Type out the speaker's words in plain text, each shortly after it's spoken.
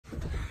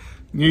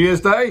New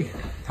Year's Day.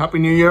 Happy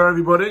New Year,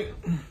 everybody.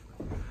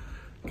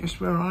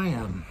 Guess where I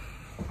am?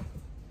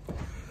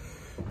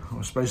 I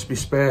was supposed to be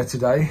spare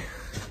today.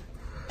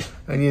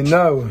 And you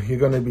know you're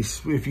going to be,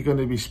 if you're going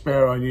to be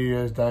spare on New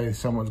Year's Day,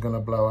 someone's going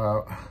to blow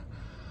out.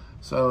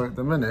 So at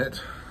the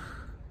minute,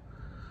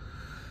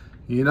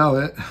 you know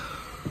it.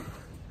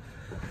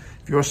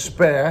 If you're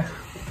spare,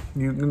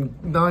 you can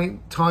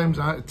 9 times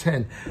out of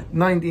 10,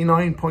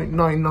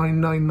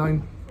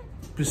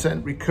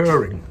 99.9999%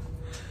 recurring.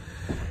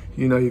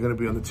 You know you're going to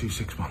be on the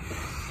 261.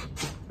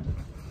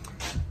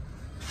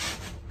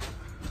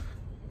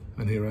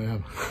 And here I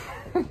am.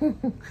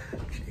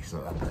 Jeez,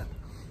 not that bad.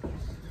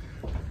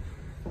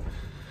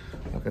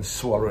 I can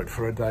swallow it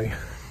for a day.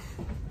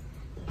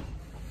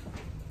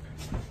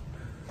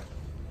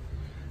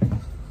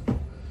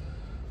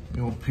 The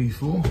old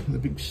P4, the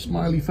big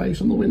smiley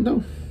face on the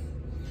window.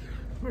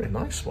 Very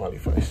nice smiley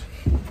face.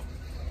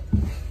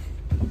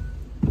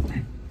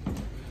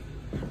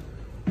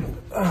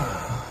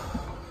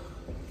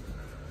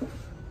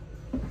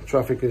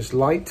 Traffic is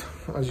light,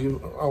 as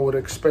I would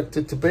expect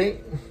it to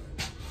be.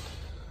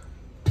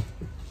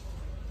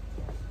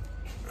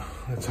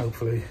 Let's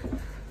hope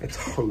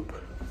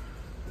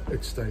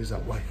it stays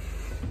that way.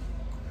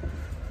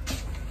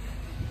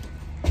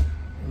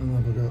 What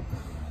have we got?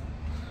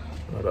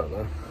 I don't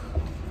know.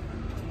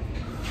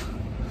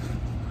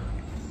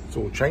 It's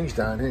all changed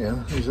down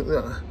here. There's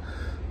a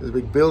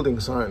big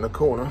building site in the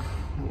corner.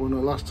 Well, the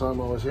last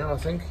time I was here, I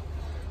think.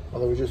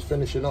 Although we're just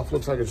finishing off,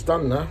 looks like it's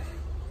done now.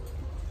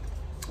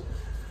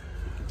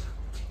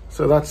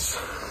 So that's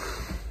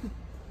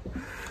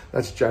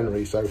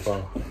January so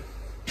far.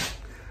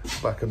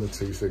 Back in the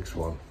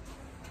 261.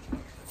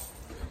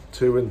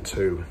 2 and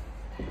 2.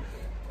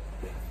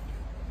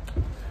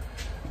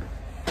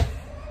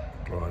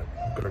 Right,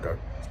 I've got to go.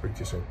 Speak to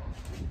you soon.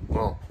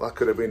 Well, that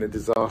could have been a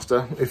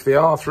disaster. If the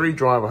R3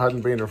 driver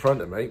hadn't been in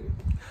front of me,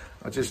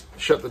 I just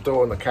shut the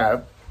door in the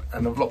cab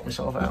and I've locked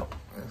myself out.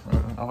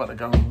 I've had to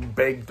go and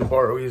beg to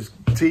borrow his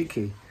T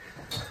key.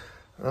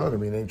 That would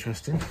have been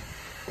interesting.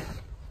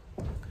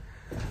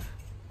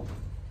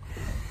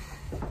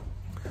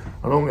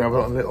 I normally have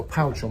a little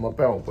pouch on my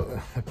belt, but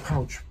the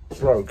pouch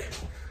broke.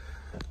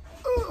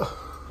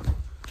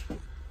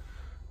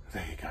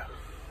 There you go.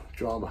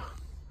 Drama.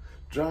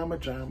 Drama,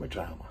 drama,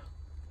 drama.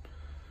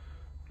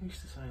 I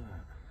used to say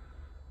that.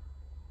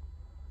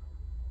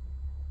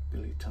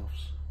 Billy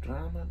Tufts.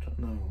 Drama,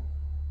 no.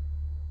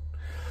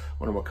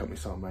 One of my company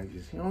song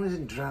majors. You're always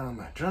in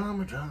drama.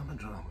 Drama, drama,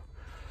 drama.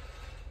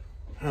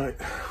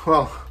 Right.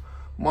 Well,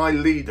 my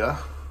leader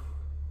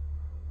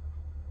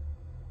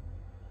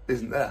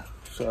isn't there.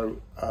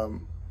 So, I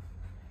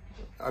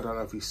don't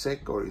know if he's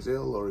sick or he's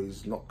ill or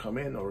he's not come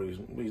in or he's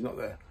not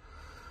there.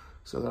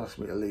 So they asked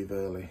me to leave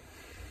early.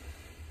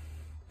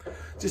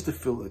 Just to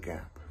fill the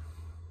gap.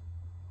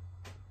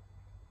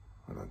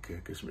 I don't care,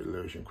 it gets me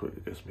illusion quick,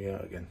 it gets me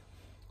out again.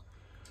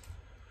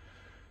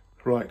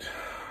 Right,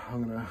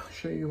 I'm gonna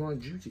show you my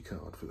duty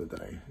card for the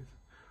day.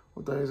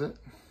 What day is it?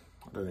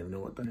 I don't even know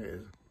what day it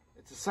is.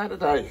 It's a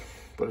Saturday,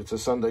 but it's a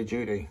Sunday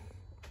duty.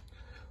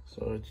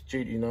 So it's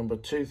duty number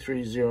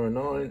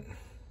 2309,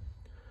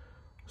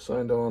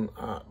 signed on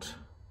at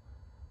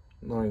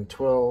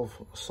 9:12,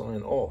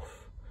 sign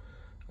off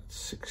at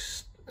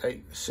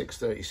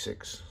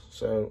 6:36.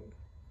 So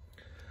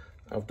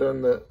I've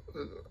done the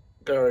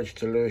garage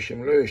to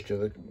Lewisham,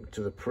 Lewisham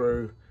to the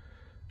Prue.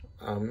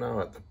 I'm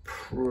now at the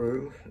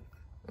Prue.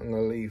 I'm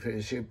gonna leave here,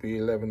 it should be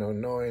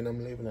 11:09,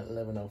 I'm leaving at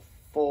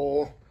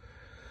 11:04.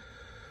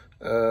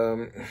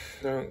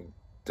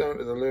 Down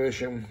to the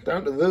Lewisham,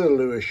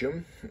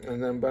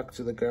 and then back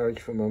to the garage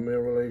for my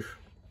meal relief.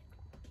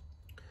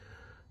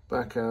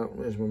 Back out,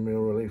 there's my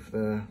meal relief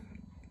there.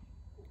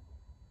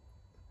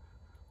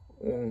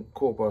 1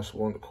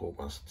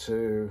 to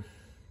 2.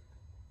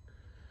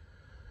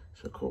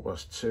 So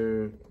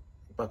 2,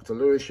 back to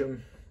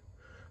Lewisham,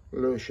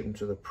 Lewisham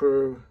to the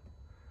Prue,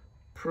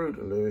 Prue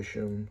to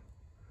Lewisham.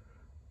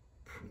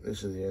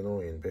 This is the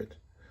annoying bit.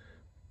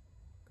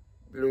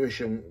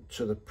 Lewisham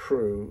to the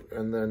Prue,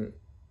 and then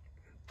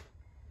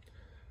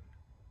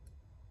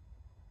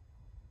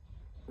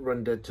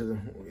run dead to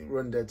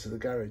the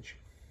garage.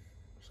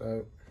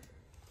 So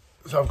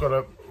I've got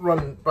to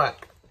run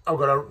back. I've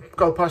got to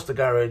go past the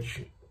garage,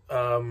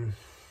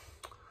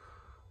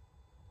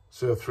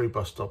 so 3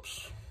 bus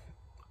stops,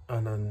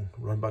 and then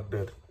run back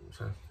dead.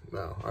 So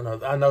no,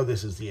 I know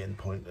this is the end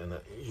point, and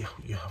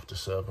you have to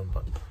serve them,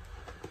 but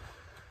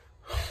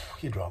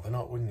you'd rather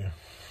not, wouldn't you?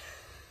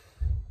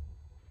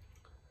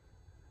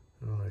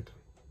 Right.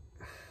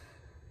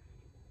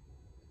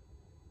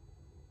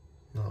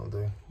 That'll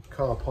do.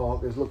 Car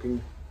park is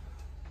looking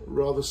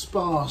rather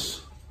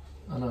sparse.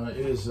 I know it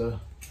is.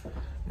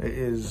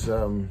 It's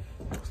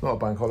not a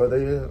bank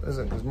holiday, is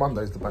it? Because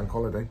Monday's the bank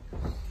holiday.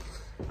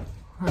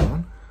 Hang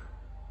on.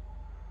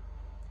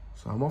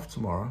 So I'm off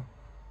tomorrow.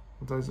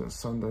 What day is it?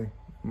 Sunday.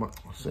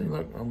 See,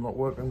 look, I'm not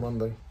working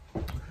Monday.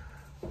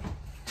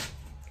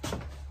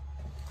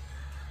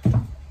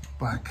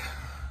 Back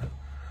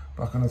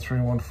on the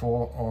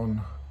 314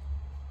 on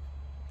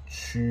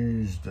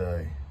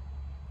Tuesday,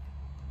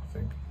 I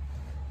think.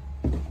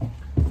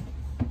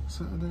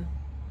 Saturday?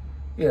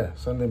 Yeah,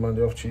 Sunday,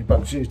 Monday off, Tuesday,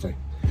 back Tuesday.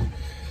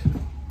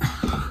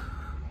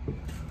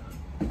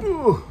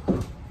 Ooh.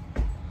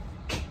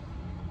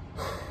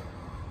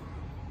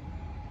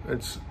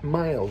 It's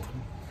mild.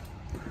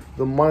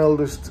 The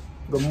mildest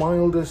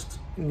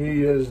New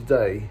Year's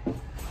Day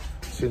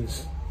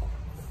since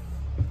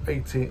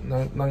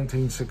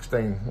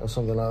 1916 or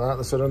something like that.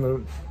 They said on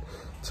the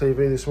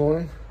TV this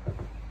morning.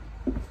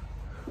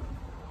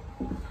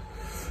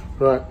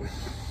 Right.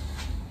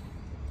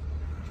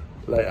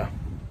 Later.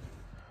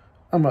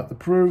 I'm at the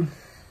Peru.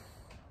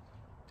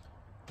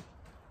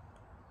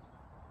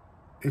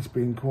 It's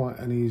been quite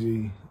an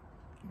easy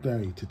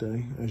day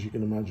today, as you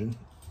can imagine.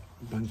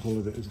 Bank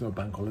holiday, it's not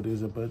bank holiday,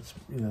 is it? But it's,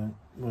 you know,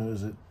 where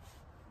is it?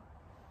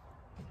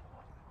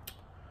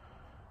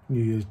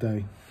 New Year's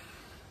Day.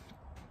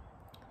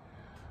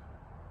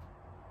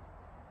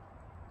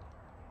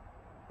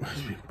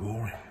 It's been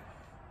boring.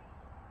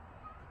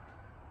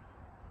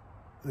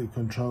 The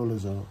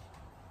controllers are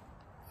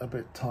a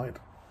bit tight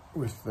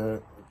with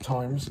the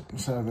times,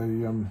 so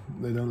they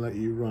don't let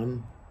you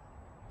run.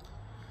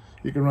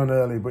 You can run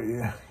early, but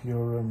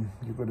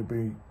you've got to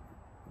be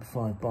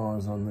 5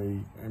 bars on the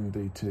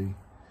MDT.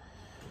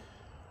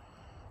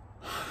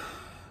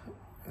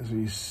 So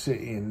you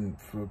sit in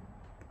for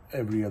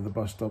every other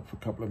bus stop for a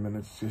couple of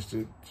minutes just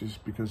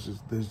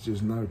because there's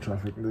just no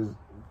traffic.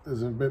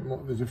 There's a bit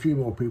more. There's a few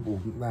more people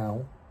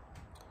now.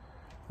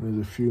 There's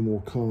a few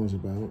more cars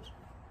about.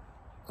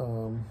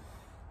 But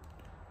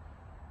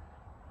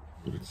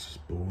it's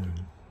just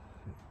boring.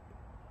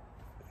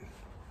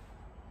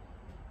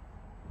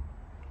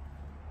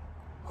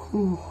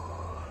 I'm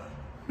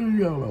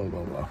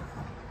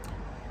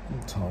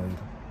tired.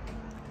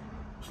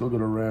 Still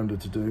got a rounder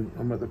to do.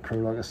 I'm at the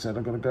Peru, like I said.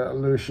 I've got to go to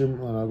Lewisham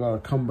and I've got to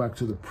come back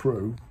to the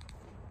Peru.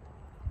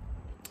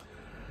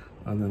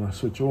 And then I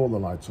switch all the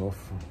lights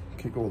off,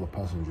 kick all the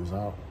passengers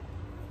out,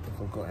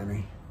 if I've got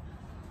any.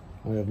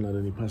 I haven't had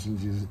any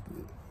passengers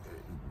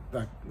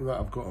that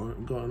I've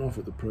gotten off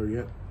at the Peru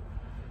yet.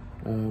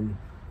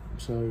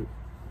 So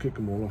kick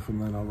them all off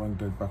and then I'll run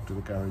dead back to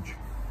the garage.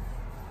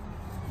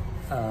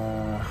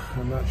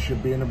 And that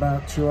should be in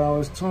about 2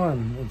 hours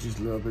time, which is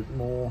a little bit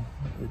more.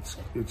 It's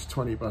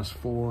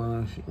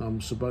 4:20 and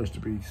I'm supposed to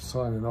be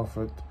signing off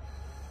at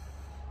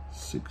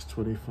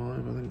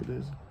 6:25, I think it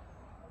is. I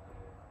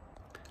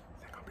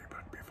think I'll be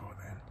back before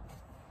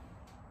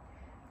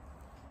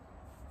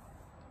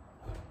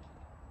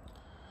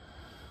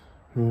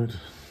then. Right,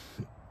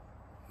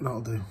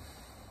 that'll do.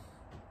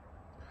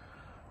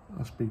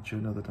 I'll speak to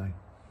you another day.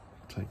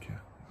 Take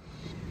care.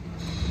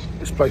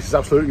 This place is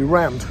absolutely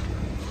rammed.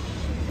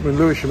 We're in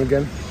Lewisham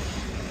again,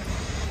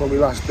 when we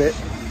last bit,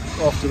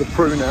 after the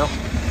Peru now.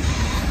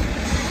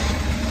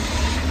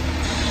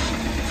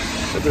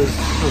 So there's,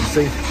 let's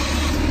see,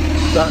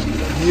 that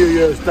New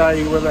Year's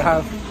Day where they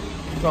have,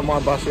 not my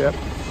bus yet,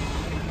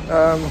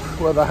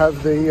 where they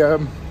have the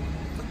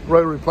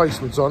road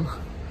replacements on.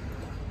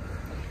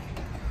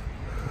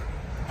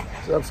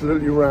 It's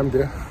absolutely rammed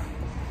here.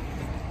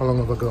 How long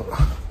have I got?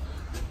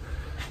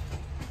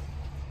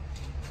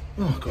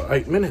 Oh, I've got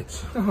 8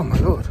 minutes. Oh my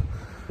Lord.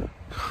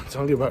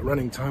 Tell you about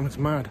running time, it's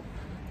mad.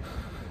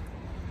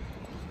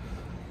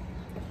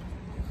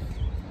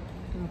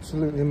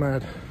 Absolutely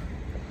mad.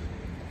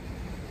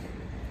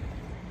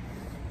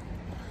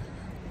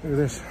 Look at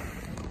this.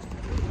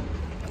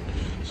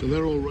 So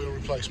they're all rail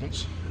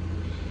replacements.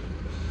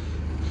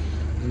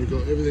 And you've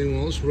got everything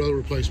else, rail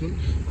replacement.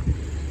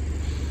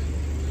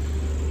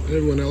 And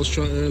everyone else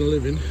trying to earn a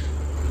living.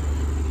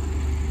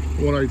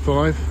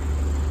 185.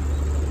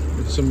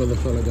 With some other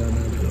fella down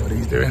there, I don't know what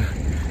he's doing.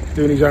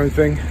 Doing his own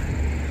thing.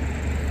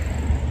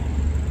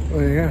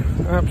 There you go,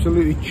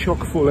 absolutely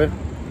chock full here.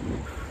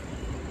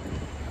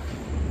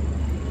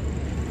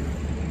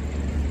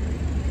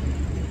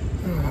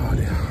 Oh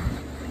dear.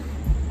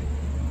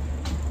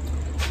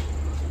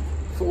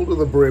 Full to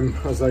the brim,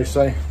 as they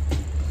say.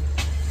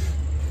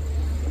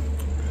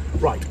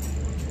 Right,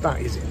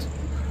 that is it.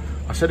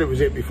 I said it was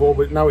it before,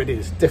 but no, it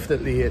is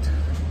definitely it.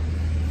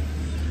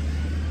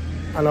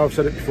 I know I've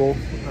said it before,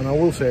 and I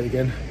will say it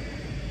again.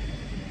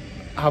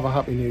 Have a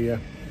happy New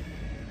Year.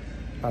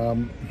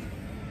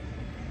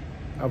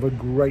 Have a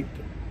great,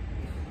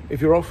 if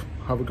you're off,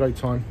 have a great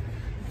time.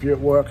 If you're at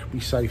work,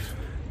 be safe.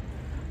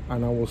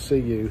 And I will see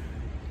you.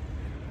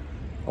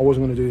 I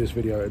wasn't going to do this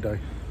video today,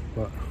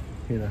 but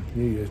you know,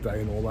 New Year's Day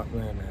and all that,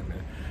 man.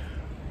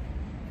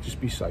 Just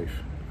be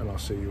safe, and I'll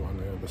see you on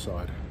the other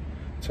side.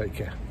 Take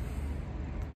care.